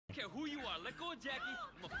care who you are. Let go of Jackie.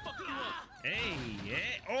 I'm gonna fuck you up. Hey,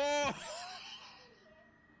 yeah. Oh.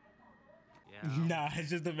 Yeah. Nah, it's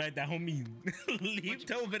just the fact that homie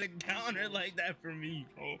leaped over the counter like that for me.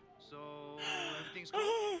 Oh. So everything's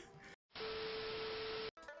cool.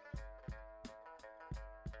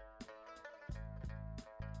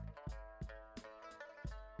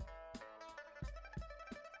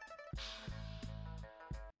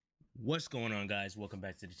 What's going on, guys? Welcome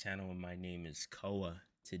back to the channel, and my name is Koa.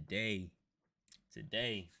 Today,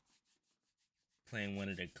 playing one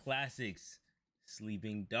of the classics,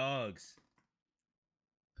 Sleeping Dogs.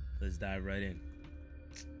 Let's dive right in.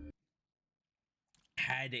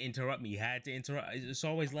 Had to interrupt me. It's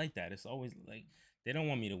always like that. It's always like they don't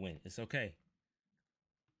want me to win. It's okay.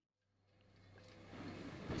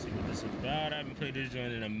 Let's see what this is about. I haven't played this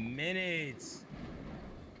joint in a minute.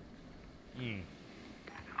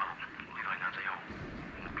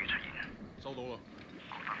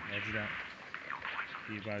 Roger that.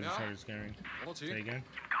 The advisor started scaring. Say again.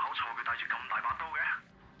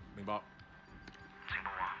 明白。情報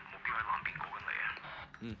話目標喺南邊過緊嚟啊。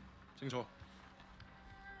清楚。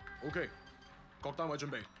OK，各單位準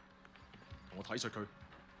備，同我睇實佢。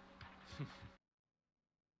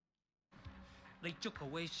你捉個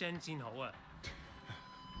威聲先好啊。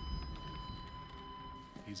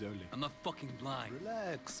He's early. I'm not fucking blind.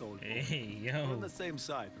 Relax, old boy. Hey, yo. We're on the same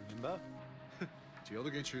side, remember? 條友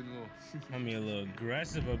都幾串喎。I'm a little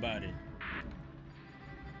aggressive about it.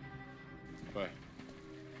 喂，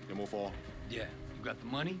有冇貨？ Yeah, you got the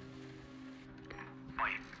money?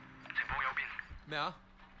 喂，情況有變。咩啊？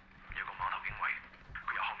有個碼頭警衛，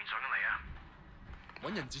佢由後面上緊嚟啊！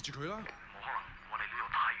揾人截住佢啦！冇可能，我哋呢度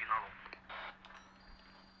太遠啦，路。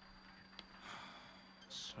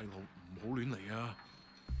細路唔好亂嚟啊！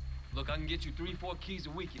 Look, I can get you 3-4 keys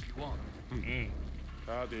a week if you want. 睇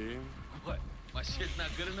下點。What? My shit's not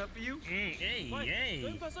good enough for you? Hey.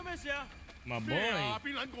 發生咩事啊？ My 咩啊？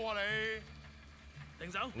 boy. 邊撚個啊你？停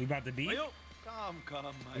手！ We about to beat? Come,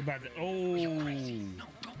 We my about to. friend.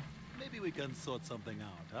 Oh. Maybe we can sort something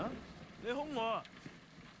out, huh? 你兇我啊！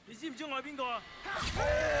你知唔知我係邊個啊？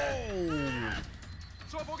 Oh.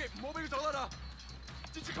 所有伙計唔好俾佢走得啦！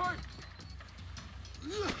截住佢！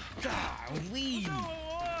 Golly. 傷害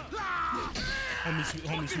我啊！ Homie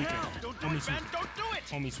tweaking.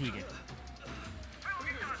 Homie tweaking.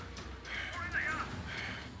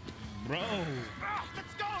 Bro.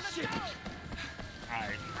 Let's go!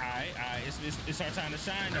 Alright. It's our time to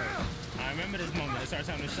shine though. I remember this moment. It's our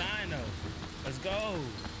time to shine though. Let's go.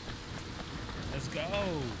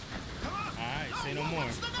 Alright, say no more.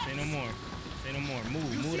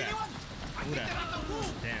 Move that.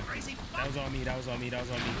 Damn. That was on me.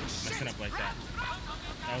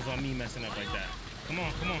 Messing up like that. Come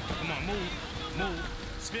on. Move.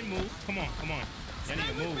 Spin move. Come on. Y'all need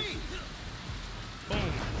to move.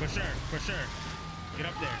 Boom. For sure. Get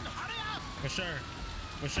up there. For sure.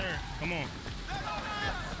 Come on.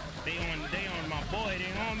 They on my boy.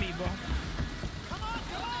 They on me, bro.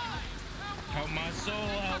 Help my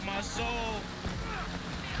soul.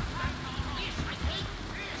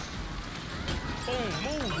 Boom,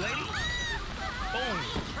 move, lady. Boom.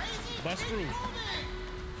 Bust through.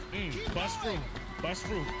 Bust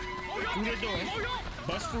through. Through the door.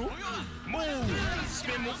 Bust through. Move.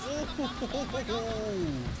 Spin move. Ooh.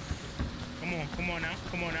 Come on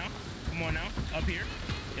now. Up here.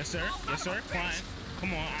 Yes, sir. Climb.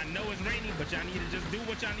 Come on. I know it's raining, but y'all need to just do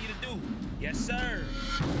what y'all need to do. Yes, sir.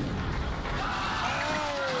 Oh,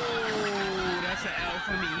 that's an L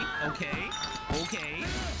for me. Okay.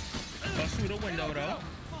 Bust through the window though.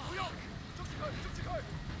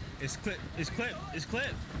 It's clip.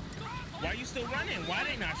 Why you still running? Why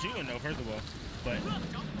they not shooting though, first of all? But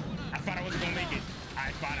I thought I wasn't gonna make it.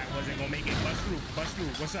 Bust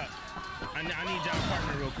through. What's up? I need y'all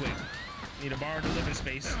partner real quick. Need to borrow the living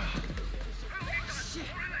space.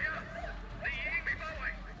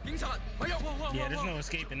 Yeah, there's no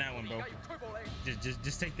escaping that one, bro.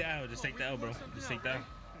 Just take the L. Just take the L, bro. Just take the L.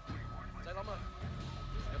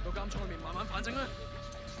 入到監倉裏面慢慢反省啦。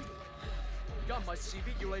而家唔係事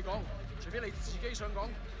必要你講，除非你自己想講，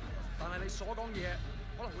但係你所講嘢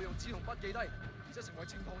可能會用紙同筆記低，而且成為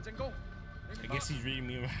呈堂證供。I guess he's reading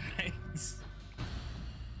me right.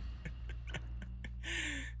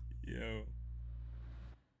 Yo.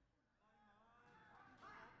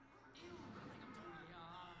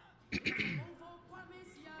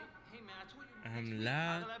 I'm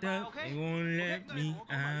locked up. They won't let me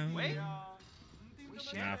out.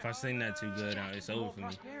 Nah, if I sing that too good, it's over for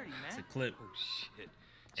me. It's a clip. Oh shit.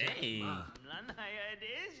 Hey. It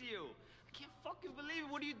is you. I can't fucking believe it.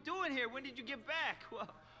 What are you doing here? When did you get back? Well,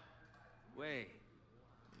 wait.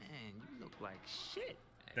 Man, like shit.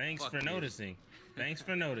 Hey, Thanks fuck for you. noticing. Thanks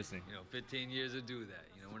for noticing. You know, 15 years to do that.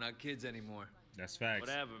 You know, we're not kids anymore. That's facts.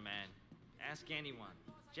 Whatever, man. Ask anyone.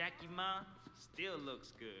 Jackie Ma still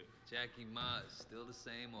looks good. Jackie Ma is still the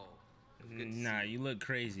same old. Good to Nah, see you look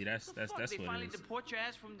crazy. That's They what finally it is. deport your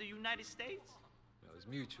ass from the United States? It was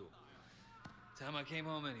mutual. Time I came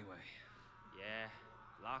home anyway. Yeah,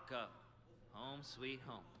 lock up. Home sweet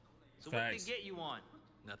home. So Facts. what they get you on?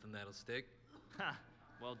 Nothing that'll stick. Ha!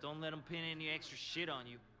 Well, don't let them pin any extra shit on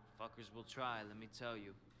you. Fuckers will try, let me tell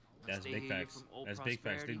you. Once That's they big hear you facts. from old That's big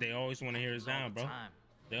facts. prosperity, They always want to hear us happens all down, the bro. time.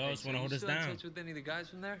 They always Hey, want to so hold you us still in down. touch with any of the guys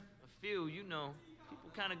from there? A few, you know. People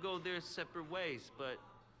kind of go their separate ways, but...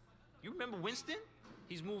 You remember Winston?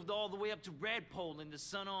 He's moved all the way up to Redpole in the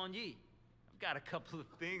Sun on Ye. I've got a couple of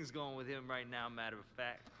things going with him right now, matter of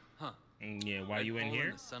fact. Huh. Yeah, why you in Red Bull here?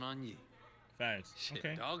 and the sun on ye. Facts. Shit,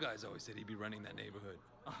 Okay. Dogeyes always said he'd be running that neighborhood.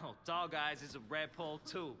 Oh, Dogeyes is a Redpole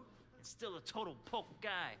too. And still a total poke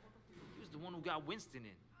guy. He was the one who got Winston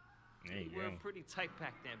in. There you We were go. pretty tight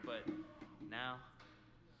back then, but now...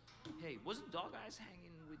 Hey, wasn't Dogeyes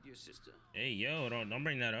hanging with your sister? Hey, yo, don't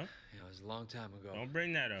bring that up. Yeah, it was a long time ago. Don't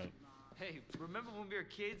bring that up. Hey, remember when we were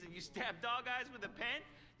kids and you stabbed Dogeyes with a pen?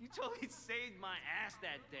 You totally saved my ass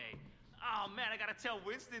that day. Oh man, I gotta tell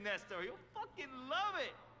Winston that story. You'll fucking love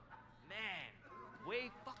it. Man,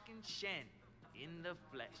 Wei fucking Shen in the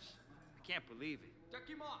flesh. I can't believe it.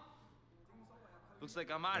 Looks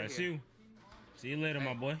like I'm out of That's here. you. See you later,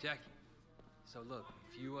 my boy. Jackie. So look,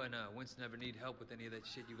 if you and Winston ever need help with any of that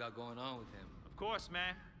shit you got going on with him, Of course,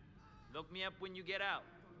 man. Look me up when you get out.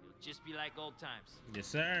 It'll just be like old times. Yes,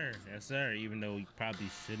 sir. Yes, sir. Even though we probably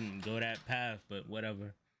shouldn't go that path, but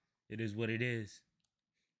whatever. It is what it is.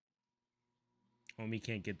 Homie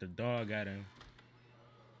can't get the dog out of him.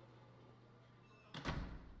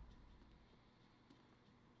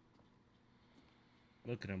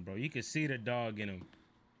 Look at him, bro. You can see the dog in him.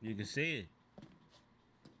 You can see it.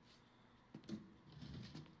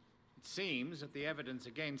 It seems that the evidence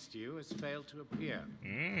against you has failed to appear.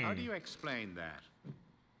 How do you explain that?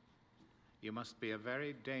 You must be a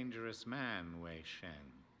very dangerous man, Wei Shen.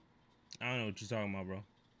 I don't know what you're talking about, bro.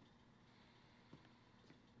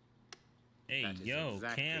 Hey, That is yo,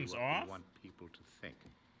 exactly Cam's what off? we want people to think.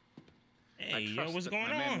 Hey, I yo, trust what's that going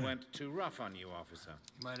my men on? weren't too rough on you, officer.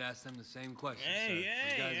 you might ask them the same question, Hey, sir.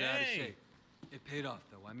 hey, you guys are out of hey. shape. It paid off,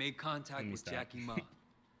 though. I made contact me with stop. Jackie Ma.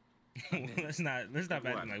 let's stop Good acting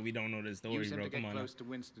work. like we don't know this story, Use him bro. to Come get on. close to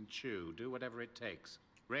Winston Chu. Do whatever it takes.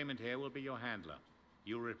 Raymond here will be your handler.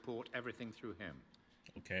 You'll report everything through him.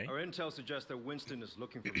 Okay. Our intel suggests that Winston is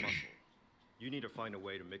looking for muscle. You need to find a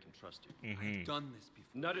way to make him trust you. I've done this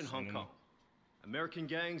before. Not in Hong Kong. American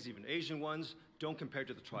gangs, even Asian ones, don't compare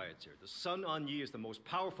to the triads here. The Sun On Yi is the most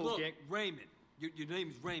powerful Look, gang. Raymond. Your name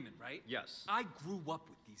is Raymond, right? Yes. I grew up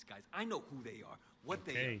with these guys. I know who they are, what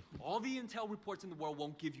they Okay. are. All the intel reports in the world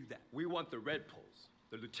won't give you that. We want the Red Poles,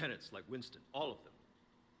 the lieutenants like Winston, all of them.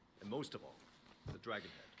 And most of all, the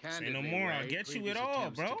Dragonhead. Candidly, no more. I'll Wei, get you previous at all,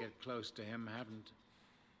 attempts bro. to get close to him haven't.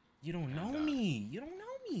 You don't know me. You don't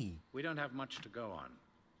know me. We don't have much to go on.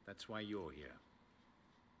 That's why you're here.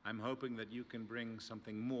 I'm hoping that you can bring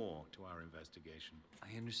something more to our investigation.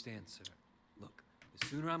 I understand, sir. Look, the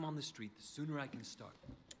sooner I'm on the street, the sooner I can start.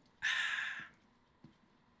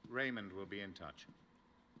 Raymond will be in touch.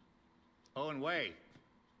 Oh, and Wei,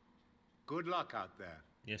 good luck out there.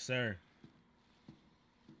 Yes, sir.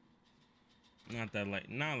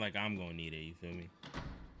 Not like I'm gonna need it. You feel me?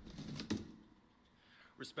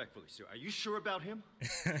 Respectfully, sir, are you sure about him?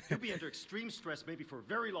 He'll be under extreme stress maybe for a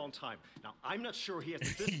very long time. Now, I'm not sure he has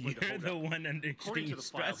the discipline to You're hold the up. one under According to extreme the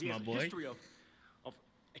file, stress, he my has a boy. history of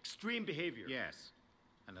extreme behavior. Yes,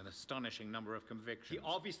 and an astonishing number of He convictions.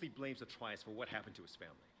 obviously blames the triads for what happened to his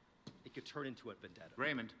family. It could turn into a vendetta.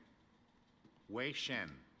 Raymond, Wei Shen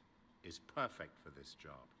is perfect for this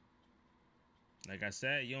job. Like I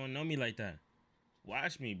said, you don't know me like that.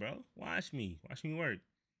 Watch me, bro. Watch me. Watch me work.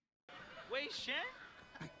 Wait, Shen?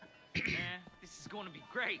 Man, this is going to be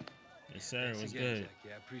great. Yes, sir. Thanks What's again, good?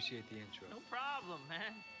 Jackie. I appreciate the intro. No problem,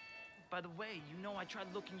 man. By the way, you know I tried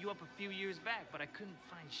looking you up a few years back, but I couldn't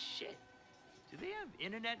find shit. Do they have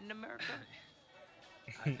internet in America?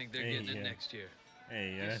 I think they're Hey, getting it yeah. next year.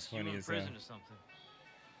 Hey, yeah, that's You funny in as hell. prison or something.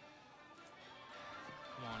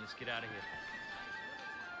 Come on, let's get out of here.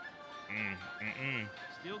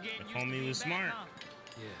 Still getting The used to homie being was back, smart. huh?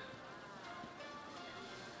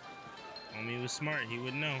 Yeah. Homie was smart. He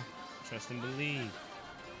would know. Trust and believe.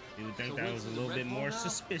 He would think So that was a Winston's little a bit Red more Bull now? All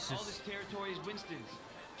suspicious. this territory is Winston's.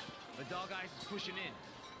 The Dogeyes is pushing in.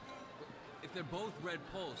 If they're both Red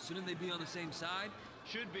Poles, shouldn't they be on the same side?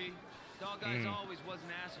 Should be. Dogeyes always was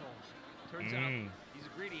an asshole. Turns out he's a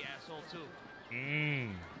greedy asshole. asshole too.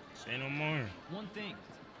 Say no more. One thing,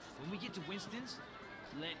 when we get to Winston's,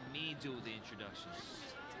 let me do the introductions.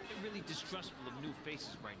 They're really distrustful of new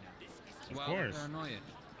faces right now. Of course. Paranoia.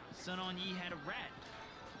 Sun On Yee had a rat.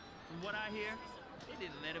 From what I hear, they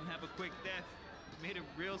didn't let him have a quick death. Made it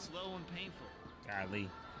real slow and painful. Golly.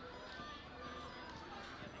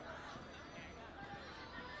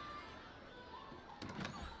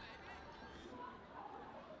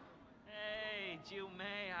 Hey, Jiu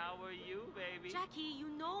Mei, how are you, baby? Jackie, you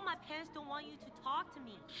know my parents don't want you to talk to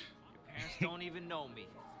me. Your parents don't even know me.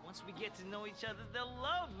 Once we get to know each other, they'll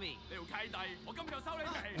love me. 你條契弟，我今日收你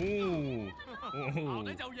哋。Ooh. 鬧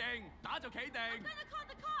你就贏，打就企定。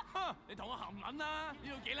哼！你同我含撚啦！呢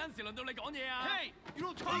度幾撚時輪到你講嘢啊 Hey, you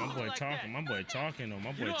don't talk My to me boy like talking. that. My boy talking though.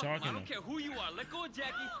 My boy You know, I talking don't though. care who you are. Let go of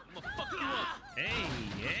Jackie. I'm gonna fuck you up. Hey,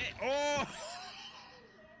 yeah. Oh.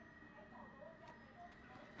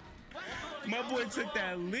 My boy took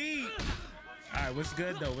that lead. All right, what's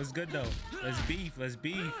good though? What's good though? Let's beef. Let's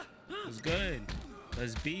beef. What's good?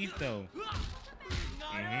 Let's beef though.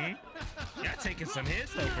 Y'all taking some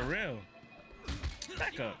hits though, for real.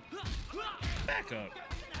 Back up. Back up.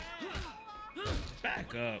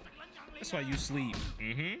 Back up. That's why you sleep.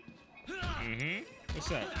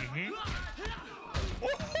 What's up?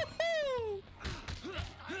 Woo-hoo-hoo.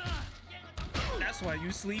 That's why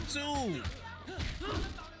you sleep too.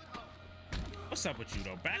 What's up with you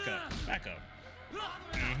though? Back up. Back up.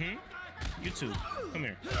 You too. Come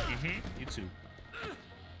here. You too.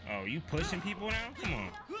 Oh, you pushing people now? Come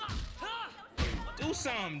on. Do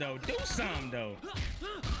something though. Do something though.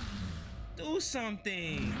 Do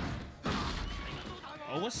something.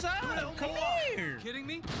 Oh, what's up? Come here. Kidding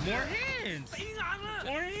me? More hands.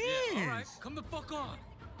 More hands. Yeah, all right, come the fuck on.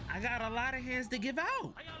 I got a lot of hands to give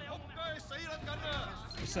out.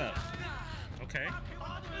 What's up? Okay.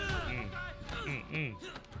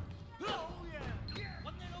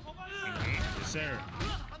 Yes, sir.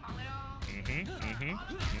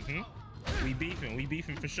 We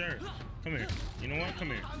beefing for sure. Come here. You know what? Come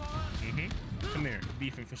here. Come here.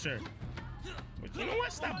 Beefing for sure. But you know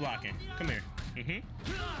what? Stop blocking. Come here.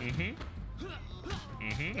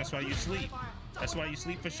 That's why you sleep. That's why you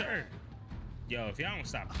sleep for sure. Yo, if y'all don't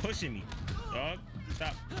stop pushing me, dog.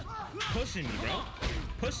 Stop pushing me, bro.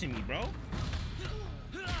 Pushing me, bro.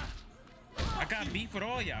 I got beef with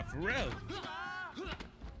all y'all, for real.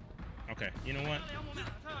 Okay, you know what?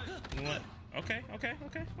 You know what? Okay.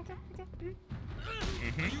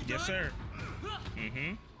 Yes, sir.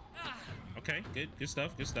 Okay, good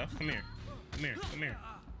stuff. Come here.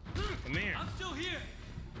 I'm still here.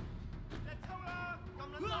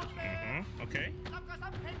 Okay.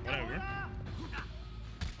 Whatever.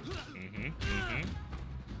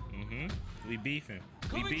 We beefing.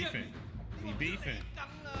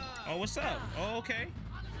 Oh, what's up? Oh, okay.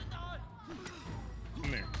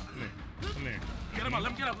 Come here. Get him up,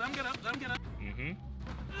 let him get up, let him get up.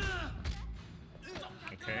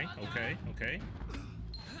 Okay.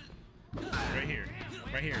 Right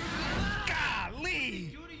here.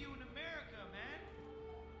 Golly! Do to you in America, man.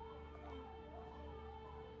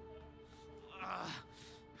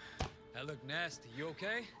 That look nasty. You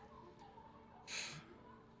okay?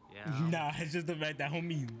 Yeah. Nah, it's just the fact that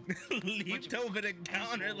homie leaped over the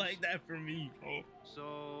counter like that for me, bro.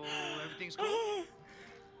 So everything's cool.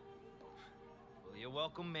 Well, you're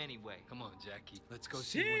welcome anyway. Come on, Jackie. Let's go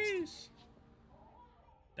see Winston. Sheesh.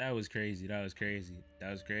 That was crazy. Here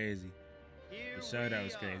For sure, that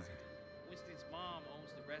was we crazy. are. Winston's mom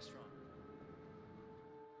owns the restaurant.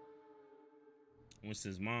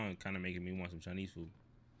 Winston's mom kind of making me want some Chinese food.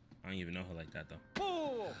 I don't even know her like that though.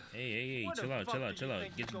 Oh! Hey, Where the chill out. fuck do you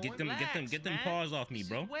think Get you're them going? them paws off me,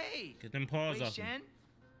 bro. Wait. Get them paws off me. Shen?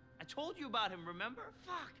 I told you about him, remember?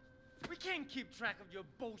 Fuck! We can't keep track of your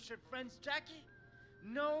bullshit friends, Jackie.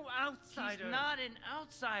 No outsider. He's not an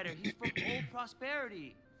outsider. He's from old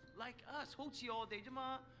prosperity. Like us. Hochi all day.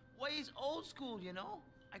 Ways old school, you know?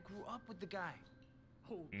 I grew up with the guy.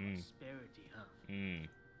 Old prosperity, huh?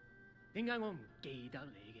 點解我唔記得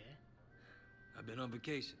你嘅？ I've been on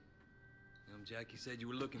vacation. Jackie said you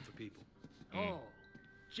were looking for people. Oh,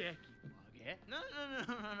 Jackie 話嘅。 No.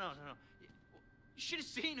 You should have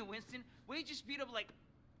seen it, Winston. Wade just beat up like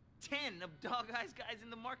 10 of Dogeyes guys in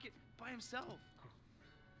the market by himself.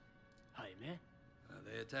 係咩？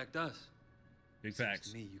 They attacked us. Big Seems facts.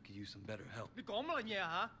 to me, you could use some better help. 你講乜嘢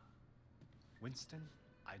啊？ Winston,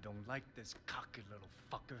 I don't like this cocky little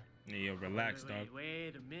fucker. Yeah, yo, relax, dog.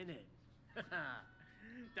 Wait a minute.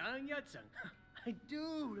 等一陣 I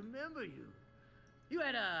do remember you. You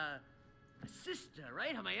had a sister,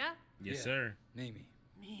 right? 係咪啊？ Yes, sir. Mimi.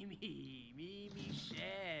 Mimi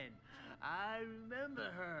Shen. I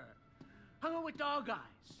remember her. Hung out with Dogeyes.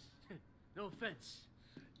 No offense.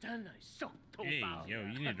 Hey, yo,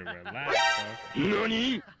 you need to relax, bro.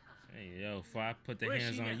 Nani? Hey, yo, before I put the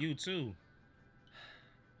hands on you, too.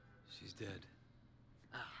 She's dead.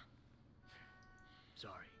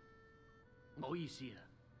 Sorry. 唔好意思啦.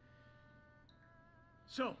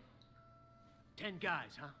 So, 10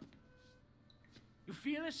 guys, huh? You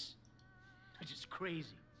feel this? That's just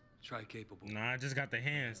crazy. Try capable. Nah, I just got the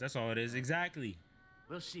hands. That's all it is. Exactly.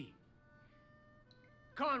 We'll see.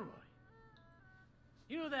 Conroy,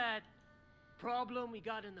 you know that problem we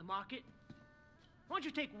got in the market? Why don't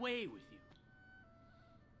you take Way with you?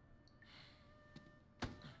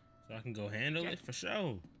 So I can go handle it for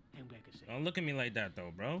sure. Don't look at me like that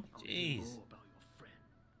though, bro. Jeez.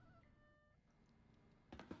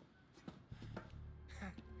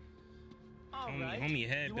 Homie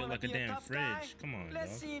head built like a damn fridge. Come on,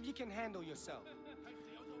 Let's dog. see if you can handle yourself.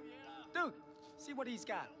 Dude, see what he's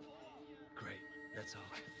got. Great. That's all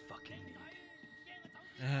I fucking need.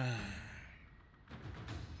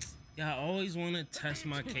 Yeah, I always want to test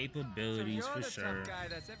my capabilities so for you're the sure. tough guy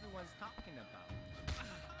that everyone's talking about.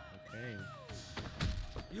 Okay.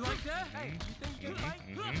 You like that? Hey, you think you can fight?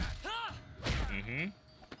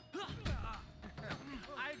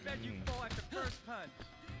 I bet you fall at the first punch.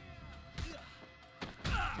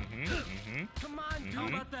 Come on, dude. How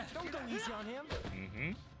about that? Don't go easy on him.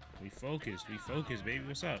 We focus, baby.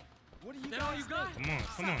 What's up? What do you guys got? Come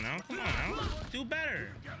on now. Do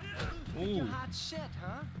better. Ooh. You're hot shit,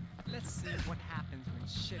 huh? Let's see what happens when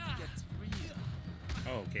shit gets real.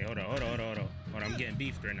 Oh, okay, hold on. I'm getting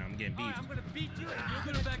beefed right now. I'm getting beefed. I'm gonna beat you and you're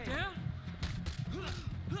gonna back down?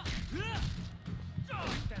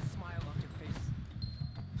 That smile off your face.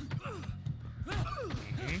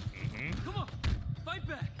 Come on, fight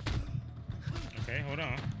back. Okay, hold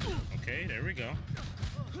on. Okay, there we go.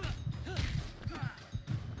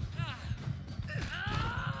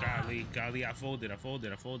 Golly, I folded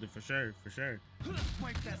for sure.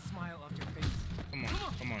 Wipe that smile off your face.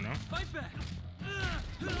 Come on now. Fight back.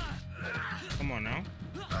 Come on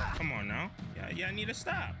now. Yeah, I need to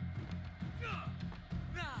stop.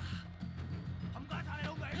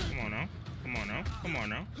 Come on now.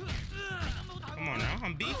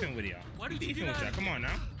 I'm beefing with y'all. Come on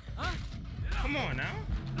now. Come on now.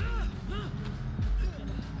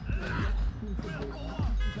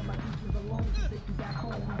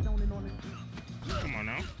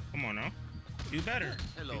 Come on now. Do better.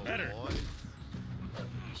 Hello, Do better. boys.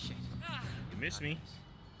 You missed me.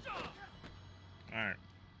 Alright.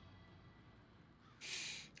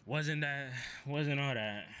 Was not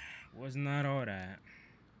all that.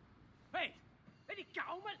 Hey,你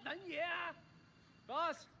搞乜撚嘢啊?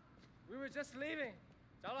 Boss, we were just leaving.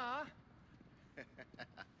 走啦吓.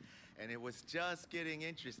 And it was just getting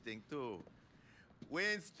interesting too.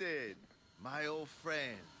 Winston, my old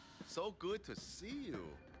friend. So good to see you.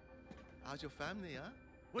 How's your family, huh?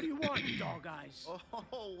 What do you want, Dogeyes?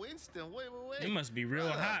 Oh, Winston, wait. It must be real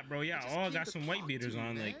hot, bro. Y'all all got some white beaters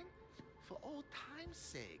on, like. For old time's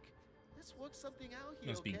sake, let's work something out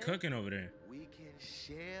here. Must be okay? cooking over there. We can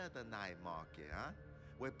share the night market, huh?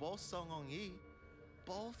 We're both Song Yi,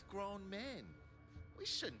 both grown men. We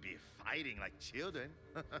shouldn't be fighting like children.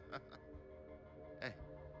 Hey,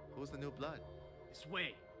 who's the new blood? It's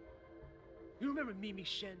Way. You remember Mimi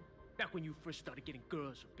Shen? Back when you first started getting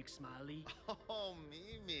girls from Big Smiley? Oh,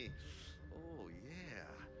 Mimi. Oh, yeah.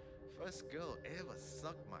 First girl ever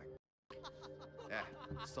sucked my... Yeah,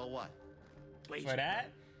 so what? For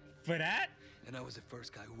that? For that? And I was the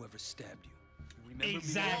first guy who ever stabbed you. Remember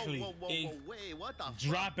Exactly. Whoa, wait, what the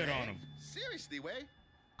Drop fuck, it on man? him. Seriously, Way?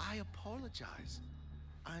 I apologize.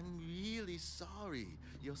 I'm really sorry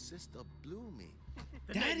your sister blew me.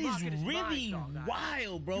 That is really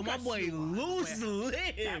wild, bro. My boy loose lip.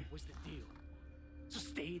 That was the deal. So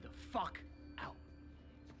stay the fuck out.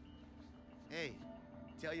 Hey,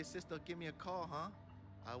 tell your sister give me a call, huh?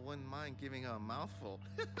 I wouldn't mind giving her a mouthful.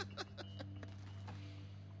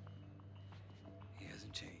 He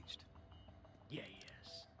hasn't changed. Yeah, he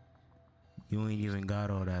has. You ain't even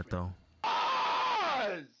got all that, though.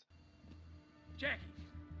 Jackie,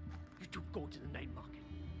 you two go to the night market.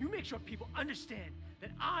 You make sure people understand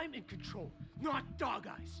that I'm in control, not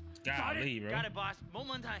Dogeyes. Got Golly, it? bro. Got it, boss.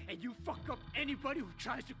 Moment time. And you fuck up anybody who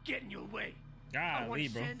tries to get in your way. Golly,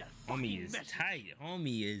 bro. Send a Homie fucking is message. tight.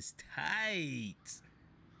 Homie is tight.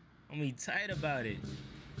 Homie tight about it.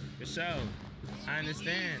 For sure. I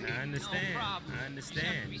understand. I understand. I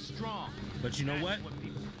understand. Be strong. But you know what?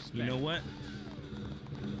 You know what?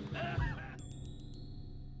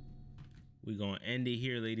 we're going to end it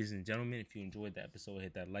here, ladies and gentlemen. If you enjoyed the episode,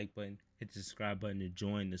 hit that like button. Hit the subscribe button to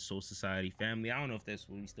join the Soul Society family. I don't know if that's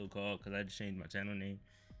what we still call it because I just changed my channel name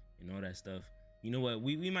and all that stuff. You know what?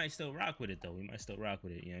 We might still rock with it, though. We might still rock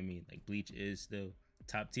with it. You know what I mean? Like, Bleach is still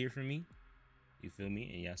top tier for me. You feel me?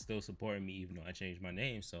 And y'all still supporting me even though I changed my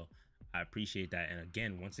name. So I appreciate that. And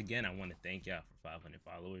again, once again, I want to thank y'all for 500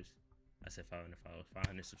 followers. I said 500 followers,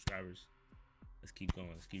 500 subscribers. Let's keep going.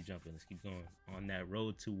 Let's keep jumping. Let's keep going on that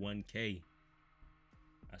road to 1K.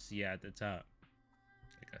 I'll see you at the top.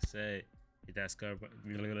 Like I said, hit that subscribe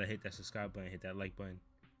button, hit that subscribe button, hit that like button.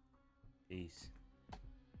 Peace.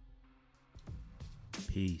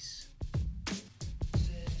 Peace.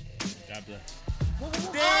 God bless.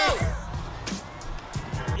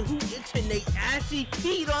 Who itching they ashy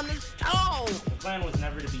feet on the stove? The plan was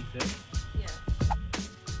never to be fit. Yeah.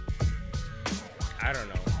 I don't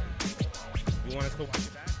know. You want us to watch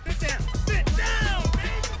it back? Sit down! Sit down,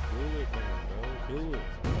 baby! Do it, man, bro. Do it.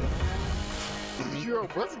 Yo,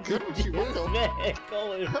 what's good with you? What the man,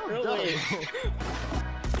 going through it.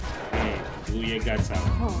 Hey, do your guts out.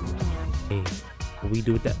 Oh, man. Hey, what we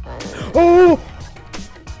do with that? Oh!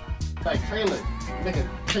 Like trailer. Make a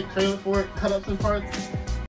fake trailer for it, cut up some parts.